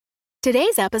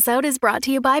Today's episode is brought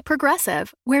to you by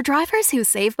Progressive, where drivers who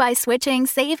save by switching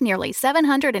save nearly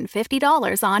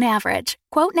 $750 on average.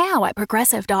 Quote now at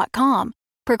Progressive.com.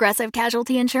 Progressive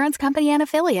Casualty Insurance Company and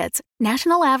Affiliates.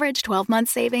 National average 12-month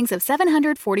savings of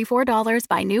 $744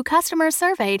 by new customers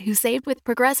surveyed who saved with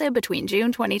Progressive between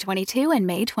June 2022 and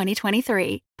May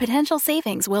 2023. Potential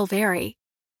savings will vary.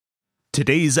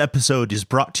 Today's episode is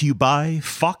brought to you by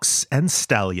Fox and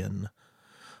Stallion.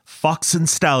 Fox and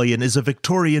Stallion is a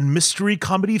Victorian mystery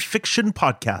comedy fiction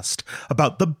podcast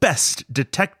about the best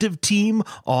detective team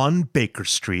on Baker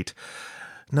Street.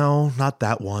 No, not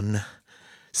that one.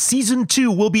 Season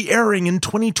 2 will be airing in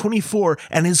 2024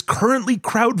 and is currently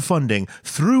crowdfunding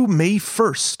through May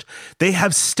 1st. They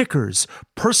have stickers,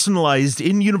 personalized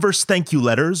in-universe thank you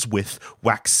letters with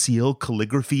wax seal,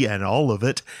 calligraphy, and all of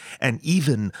it, and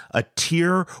even a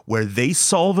tier where they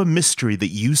solve a mystery that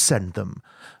you send them.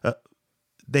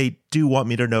 They do want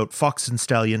me to note Fox and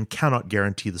Stallion cannot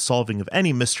guarantee the solving of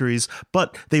any mysteries,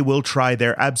 but they will try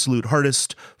their absolute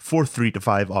hardest for 3 to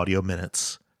 5 audio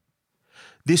minutes.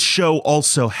 This show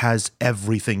also has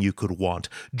everything you could want: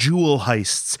 jewel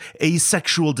heists,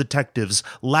 asexual detectives,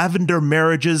 lavender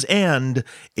marriages, and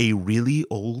a really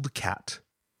old cat.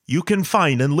 You can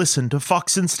find and listen to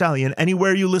Fox and Stallion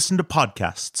anywhere you listen to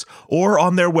podcasts, or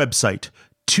on their website,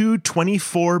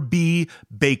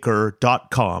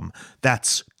 224bbaker.com.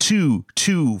 That's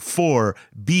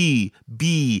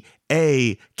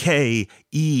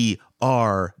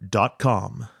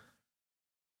 224bbaker.com.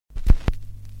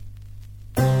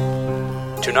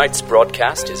 Tonight's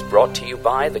broadcast is brought to you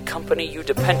by the company you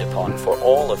depend upon for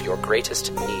all of your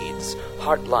greatest needs,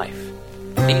 Heart Life.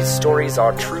 These stories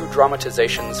are true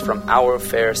dramatizations from our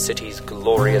fair city's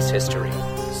glorious history.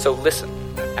 So listen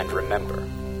and remember,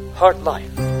 Heart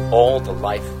Life, all the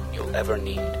life you'll ever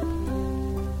need.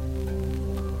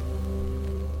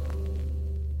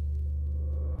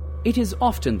 It is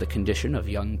often the condition of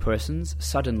young persons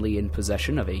suddenly in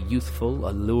possession of a youthful,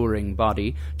 alluring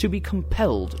body to be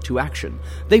compelled to action.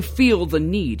 They feel the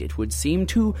need, it would seem,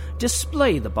 to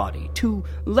display the body, to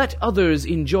let others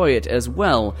enjoy it as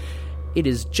well. It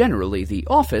is generally the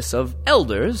office of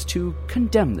elders to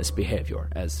condemn this behavior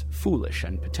as foolish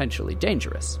and potentially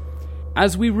dangerous.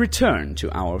 As we return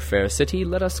to our fair city,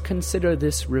 let us consider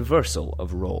this reversal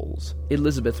of roles.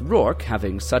 Elizabeth Rourke,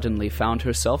 having suddenly found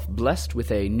herself blessed with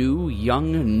a new,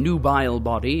 young, nubile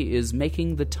body, is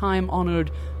making the time-honored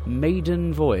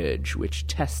maiden voyage which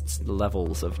tests the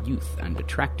levels of youth and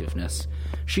attractiveness.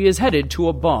 She is headed to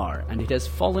a bar, and it has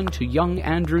fallen to young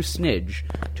Andrew Snidge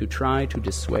to try to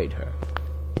dissuade her.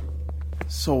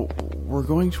 So, we're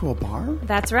going to a bar?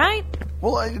 That's right.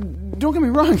 Well, don't get me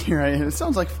wrong here. It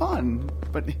sounds like fun.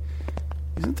 But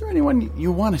isn't there anyone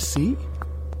you want to see?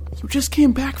 You just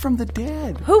came back from the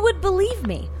dead. Who would believe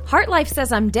me? Heartlife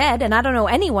says I'm dead, and I don't know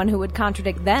anyone who would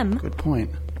contradict them. Good point.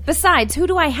 Besides, who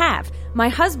do I have? My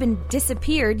husband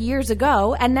disappeared years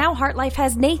ago, and now Heartlife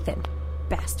has Nathan.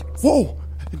 Bastards. Whoa!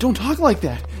 Don't talk like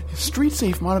that.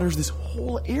 StreetSafe monitors this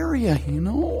whole area, you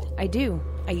know? I do.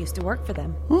 I used to work for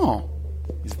them. Oh.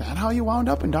 Is that how you wound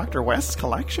up in Dr. West's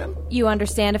collection? You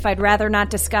understand if I'd rather not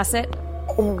discuss it?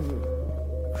 Oh,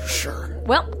 sure.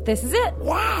 Well, this is it.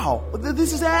 Wow!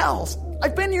 This is Al's.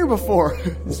 I've been here before.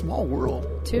 Small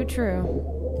world. Too true.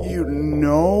 You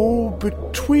know,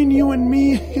 between you and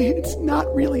me, it's not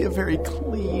really a very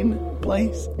clean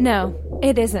place. No,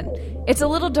 it isn't. It's a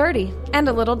little dirty and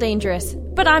a little dangerous,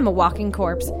 but I'm a walking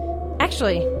corpse.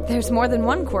 Actually, there's more than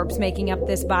one corpse making up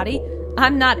this body.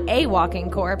 I'm not a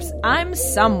walking corpse. I'm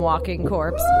some walking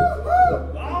corpse.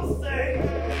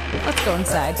 Let's go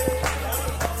inside.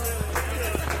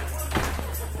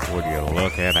 Would you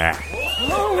look at that?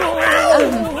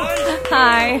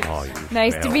 Hi. Oh,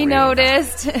 nice to be real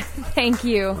noticed. Thank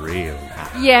you. Real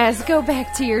nice. Yes, go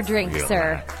back to your drink, Real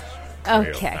sir. nice.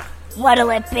 Okay. Nice. What'll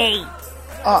it be?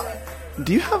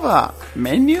 Do you have a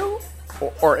menu?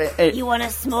 Or a... You want a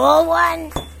small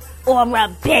one? Or a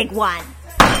big one?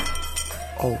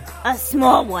 Oh. A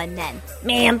small one, then.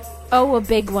 Ma'am? Oh, a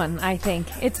big one, I think.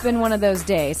 It's been one of those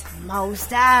days.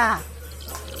 Mosta.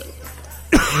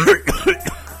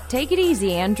 Take it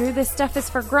easy, Andrew. This stuff is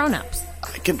for grown-ups.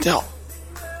 I can tell.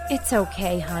 It's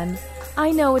okay, hun. I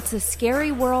know it's a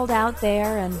scary world out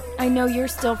there, and I know you're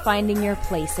still finding your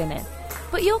place in it.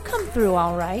 But you'll come through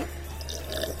all right.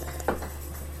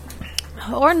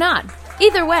 Or not.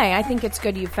 Either way, I think it's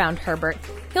good you found Herbert.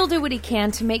 He'll do what he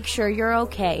can to make sure you're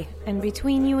okay. And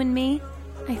between you and me,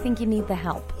 I think you need the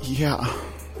help. Yeah,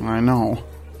 I know.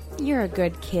 You're a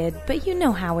good kid, but you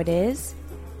know how it is.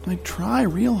 I try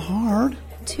real hard.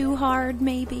 Too hard,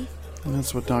 maybe? And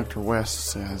that's what Dr.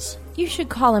 West says. You should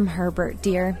call him Herbert,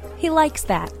 dear. He likes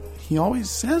that. He always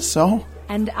says so.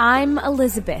 And I'm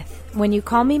Elizabeth. When you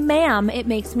call me ma'am, it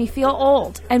makes me feel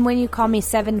old. And when you call me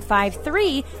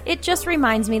 753, it just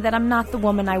reminds me that I'm not the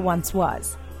woman I once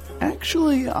was.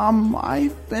 Actually,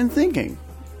 I've been thinking.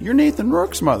 You're Nathan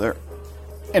Rourke's mother.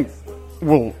 And,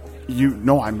 well, you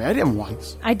know I met him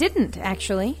once. I didn't,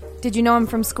 actually. Did you know him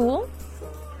from school?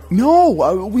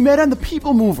 No, we met on the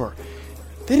People Mover.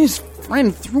 Then his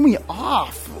friend threw me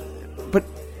off. But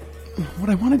what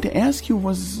I wanted to ask you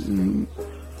was, do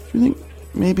you think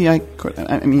maybe I could?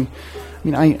 I mean,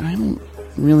 I don't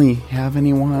really have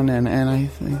anyone, and I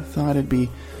thought it'd be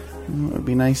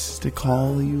nice to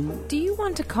call you. Do you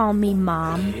want to call me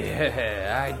Mom?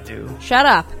 Yeah, I do. Shut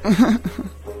up.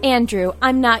 Andrew,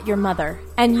 I'm not your mother,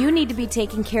 and you need to be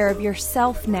taking care of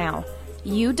yourself now.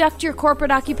 You ducked your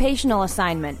corporate occupational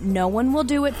assignment. No one will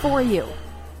do it for you.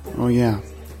 Oh, yeah.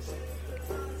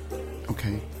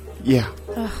 Okay. Yeah.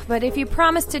 Ugh, but if you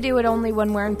promise to do it only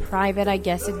when we're in private, I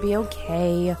guess it'd be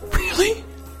okay. Really?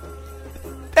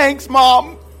 Thanks,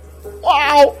 Mom.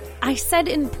 Wow. I said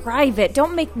in private.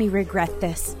 Don't make me regret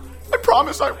this. I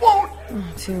promise I won't.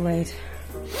 Too late.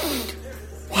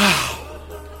 Wow.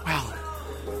 Well,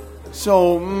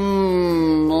 so,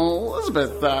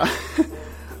 Elizabeth,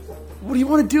 what do you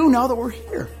want to do now that we're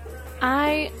here?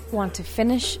 I want to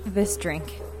finish this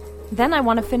drink. Then I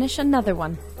want to finish another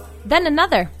one. Then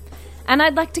another. And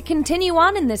I'd like to continue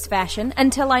on in this fashion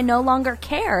until I no longer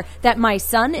care that my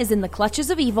son is in the clutches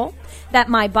of evil, that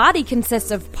my body consists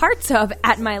of parts of,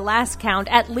 at my last count,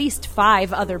 at least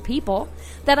 5 other people,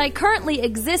 that I currently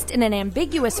exist in an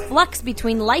ambiguous flux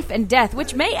between life and death,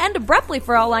 which may end abruptly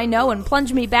for all I know and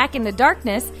plunge me back into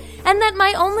darkness, and that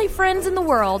my only friends in the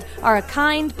world are a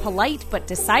kind, polite, but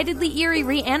decidedly eerie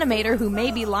reanimator who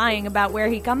may be lying about where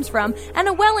he comes from, and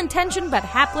a well-intentioned but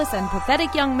hapless and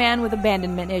pathetic young man with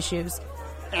abandonment issues.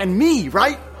 And me,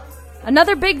 right?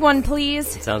 Another big one,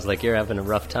 please. Sounds like you're having a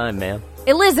rough time, ma'am.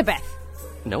 Elizabeth.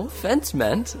 No offense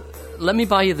meant. Let me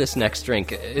buy you this next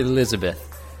drink, Elizabeth.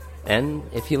 And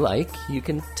if you like, you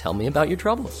can tell me about your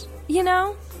troubles. You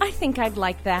know, I think I'd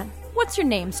like that. What's your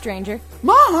name, stranger?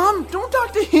 Mom, don't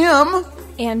talk to him.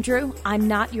 Andrew, I'm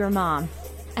not your mom.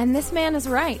 And this man is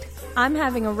right. I'm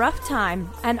having a rough time,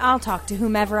 and I'll talk to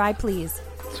whomever I please.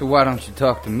 So why don't you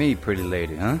talk to me, pretty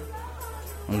lady, huh?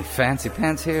 Only fancy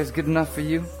pants hair is good enough for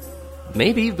you?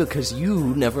 Maybe because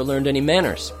you never learned any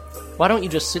manners. Why don't you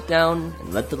just sit down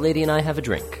and let the lady and I have a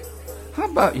drink?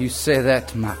 How about you say that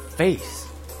to my face?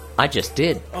 I just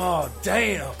did. Oh,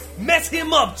 damn. Mess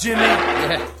him up, Jimmy.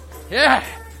 Yeah,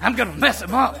 I'm gonna mess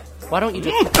him up. Why don't you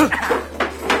just... Everybody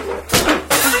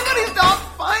stop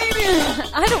fighting!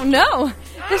 I don't know.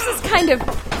 This is kind of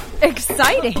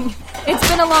exciting. It's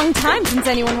been a long time since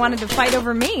anyone wanted to fight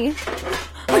over me.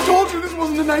 I told you this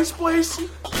wasn't a nice place.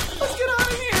 Let's get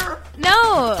out of here.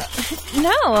 No,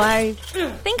 I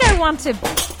think I want to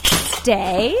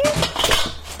stay.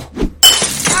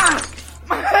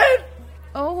 My head!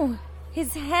 Oh,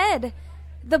 his head.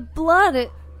 The blood,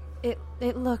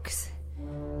 it looks...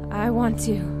 I want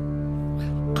to...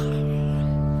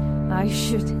 I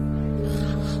should...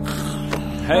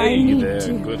 Hey there,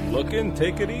 good looking.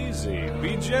 Take it easy.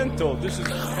 Be gentle. This is...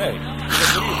 Hey,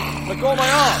 let go of my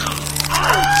arm.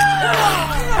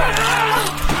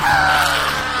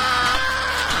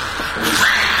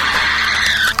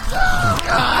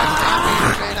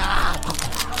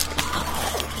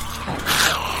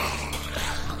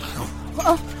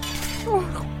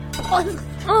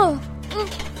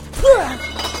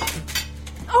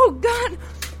 Oh, God.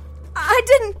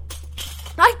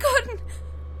 I couldn't.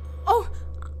 Oh,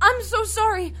 I'm so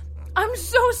sorry. I'm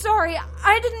so sorry.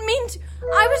 I didn't mean to.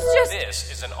 I was just... This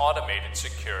is an automated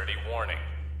security warning.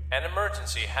 An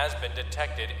emergency has been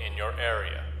detected in your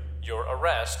area. Your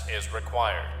arrest is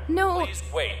required. No. Please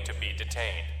wait to be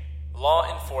detained. Law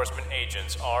enforcement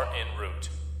agents are en route.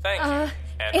 Thank you.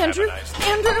 And Andrew, have a nice day.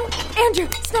 Andrew,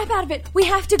 snap out of it. We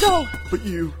have to go. But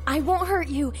you... I won't hurt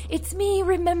you. It's me,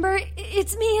 remember?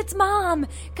 It's me, it's Mom.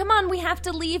 Come on, we have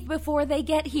to leave before they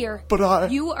get here. But I...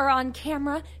 You are on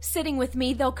camera, sitting with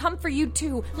me. They'll come for you,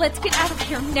 too. Let's get out of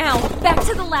here now. Back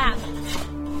to the lab.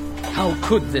 How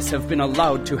could this have been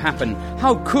allowed to happen?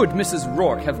 How could Mrs.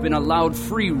 Rourke have been allowed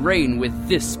free rein with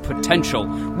this potential?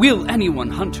 Will anyone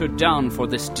hunt her down for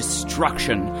this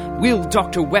destruction? Will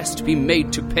Dr. West be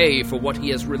made to pay for what he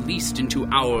has released into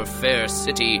our fair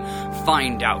city?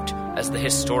 Find out as the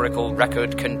historical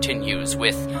record continues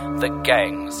with The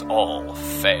Gangs All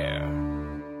Fair.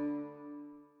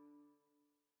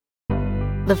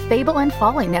 The Fable and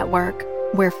Folly Network,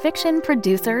 where fiction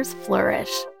producers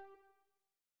flourish.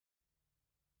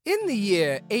 In the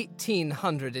year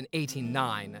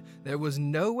 1889, there was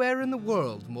nowhere in the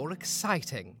world more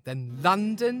exciting than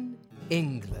London,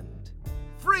 England.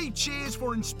 3 cheers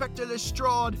for Inspector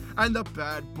Lestrade and the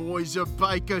bad boys of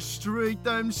Baker Street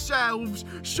themselves,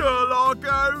 Sherlock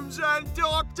Holmes and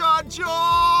Dr.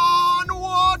 John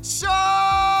Watson!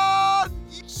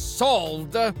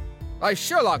 Solved by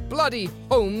Sherlock Bloody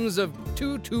Holmes of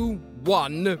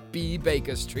 221B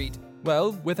Baker Street.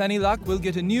 Well, with any luck, we'll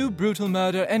get a new brutal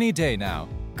murder any day now.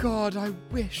 God, I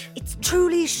wish. It's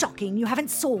truly shocking you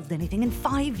haven't solved anything in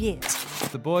 5 years.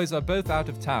 The boys are both out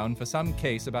of town for some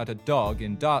case about a dog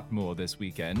in Dartmoor this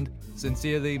weekend.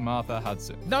 Sincerely, Martha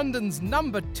Hudson. London's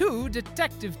number 2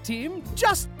 detective team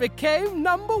just became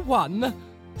number 1.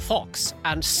 Fox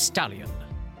and Stallion.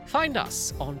 Find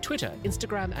us on Twitter,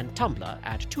 Instagram, and Tumblr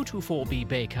at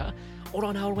 224bbaker or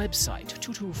on our website,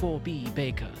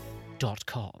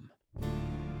 224bbaker.com.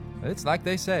 It's like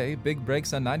they say, big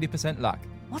breaks are 90% luck.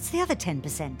 What's the other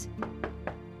 10%?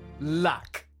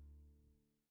 Luck.